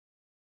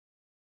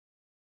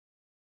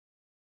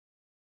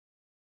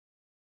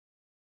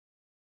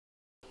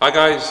Hi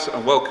guys,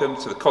 and welcome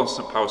to the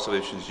Constant Power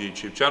Solutions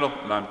YouTube channel,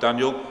 and I'm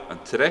Daniel,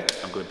 and today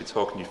I'm going to be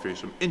talking you through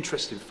some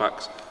interesting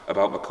facts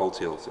about Mecc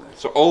Alternators.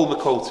 So all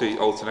Mecc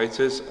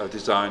Alternators are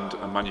designed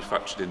and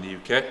manufactured in the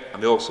UK,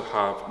 and they also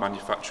have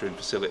manufacturing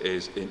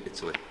facilities in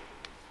Italy.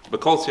 Mecc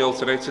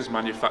Alternators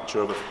manufacture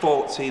over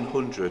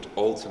 1,400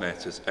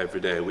 alternators every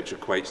day, which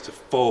equates to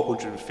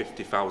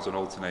 450,000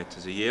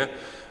 alternators a year.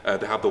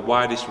 They have the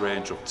widest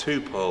range of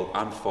 2-pole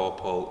and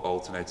 4-pole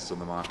alternators on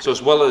the market. So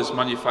as well as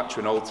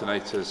manufacturing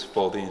alternators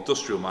for the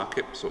industrial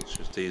market, such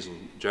as diesel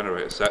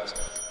generator sets,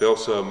 they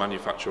also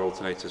manufacture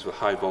alternators for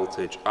high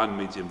voltage and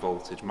medium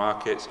voltage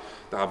markets.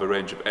 They have a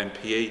range of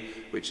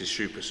MPE, which is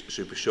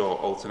super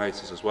short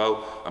alternators as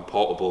well, and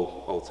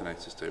portable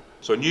alternators too.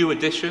 So a new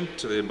addition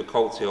to the Mecc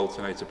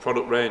Alternator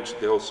product range,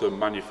 they also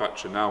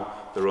manufacture now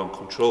their own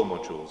control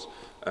modules,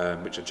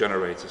 which are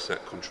generator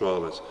set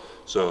controllers.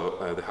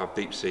 So they have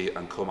deep sea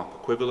and COMAP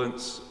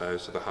equivalents,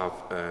 so they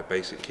have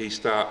basic key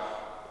start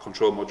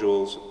control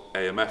modules,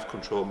 AMF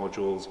control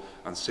modules,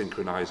 and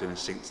synchronizing and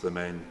sync to the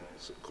main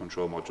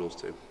control modules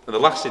too. And the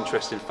last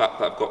interesting fact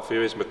that I've got for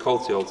you is Mecc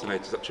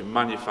Alternators actually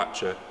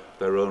manufacture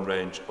their own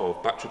range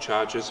of battery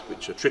chargers,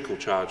 which are trickle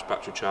charge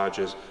battery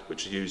chargers,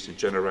 which are used in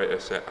generator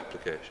set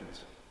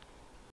applications.